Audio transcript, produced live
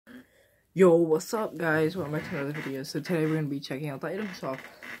Yo, what's up, guys? Welcome back to another video. So today we're going to be checking out the item shop.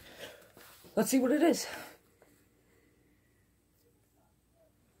 Let's see what it is.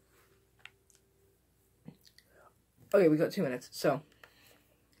 Okay, we got 2 minutes. So,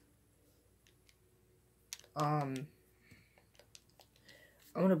 I'm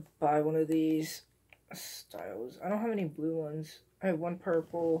gonna buy one of these styles. I don't have any blue ones. I have one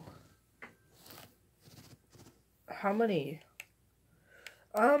purple. How many?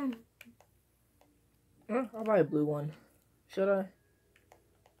 I'll buy a blue one. Should I?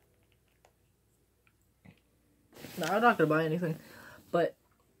 No, I'm not gonna buy anything. But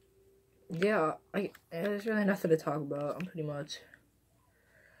yeah, there's really nothing to talk about. I'm pretty much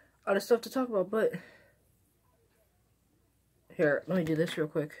out of stuff to talk about. But here, let me do this real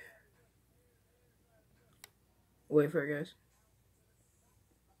quick. Wait for it, guys.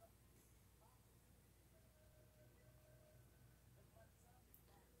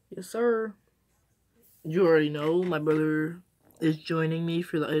 Yes, sir. You already know my brother is joining me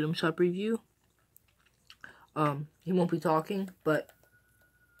for the item shop review. He won't be talking, but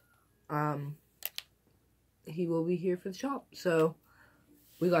he will be here for the shop. So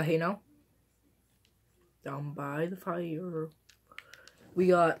we got Hey Now, Down by the Fire. We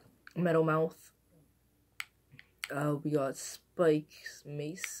got Metal Mouth. We got Spike's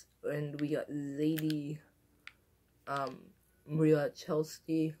Mace, and we got Zadie. We got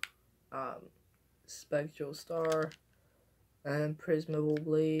Chelsea, Spectral Star, and Prismable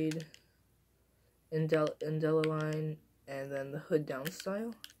Blade, Indelline, and then the Hood Down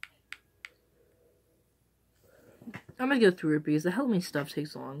style. I'm gonna go through it because the Halloween stuff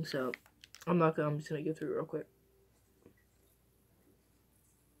takes long, so I'm just gonna go through it real quick.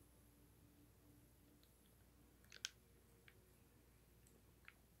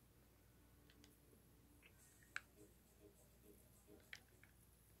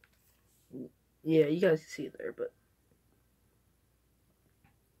 Yeah, you guys can see it there, but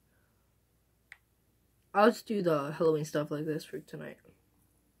I'll just do the Halloween stuff like this for tonight.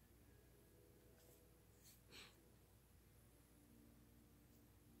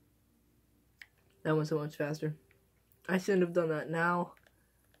 That went so much faster. I shouldn't have done that now.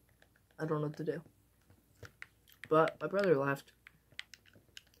 I don't know what to do. But my brother left.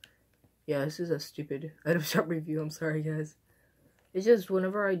 Yeah, this is a stupid item shop review. I'm sorry, guys. It's just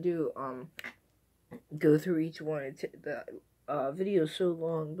whenever I do go through each one, the video is so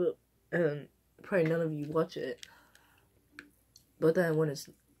long, but probably none of you watch it. But then when it's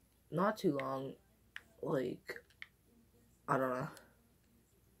not too long, like, I don't know.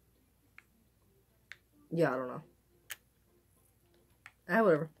 Yeah, I don't know.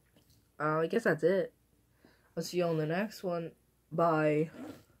 Whatever. I guess that's it. I'll see you on the next one. Bye.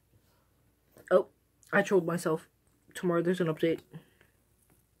 Oh, I trolled myself. Tomorrow there's an update.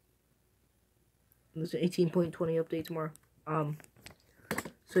 There's an 18.20 update tomorrow.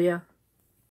 So yeah.